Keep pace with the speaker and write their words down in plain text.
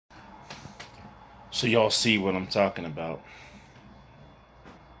so y'all see what I'm talking about.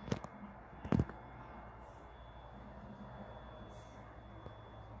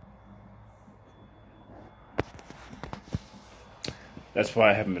 That's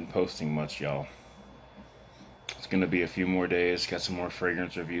why I haven't been posting much, y'all. It's gonna be a few more days. Got some more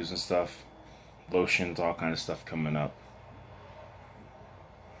fragrance reviews and stuff, lotions, all kind of stuff coming up.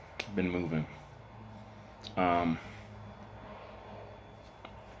 Been moving. Um,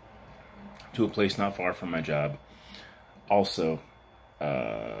 to a place not far from my job. Also,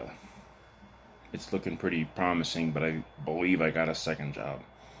 it's looking pretty promising, but I believe I got a second job.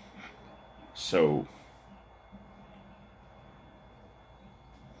 So,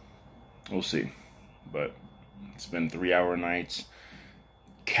 we'll see. But it's been 3-hour nights,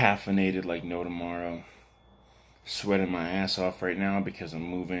 caffeinated like no tomorrow. Sweating my ass off right now because I'm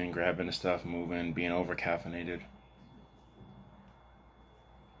moving, grabbing the stuff, moving, being over caffeinated.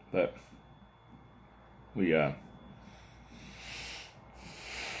 But we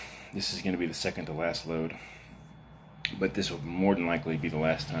this is gonna be the second to last load. But this will more than likely be the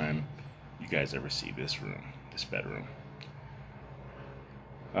last time you guys ever see this room, this bedroom.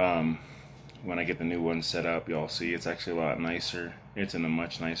 When I get the new one set up, y'all see it's actually a lot nicer. It's in a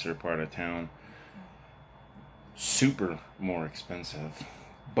much nicer part of town. Super more expensive,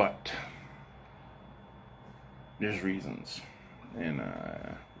 but there's reasons. And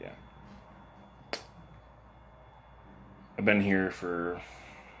yeah, I've been here for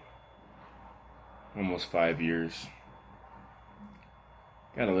almost 5 years.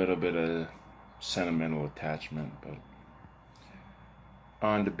 Got a little bit of sentimental attachment, but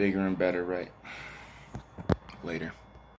on to bigger and better, right? Later.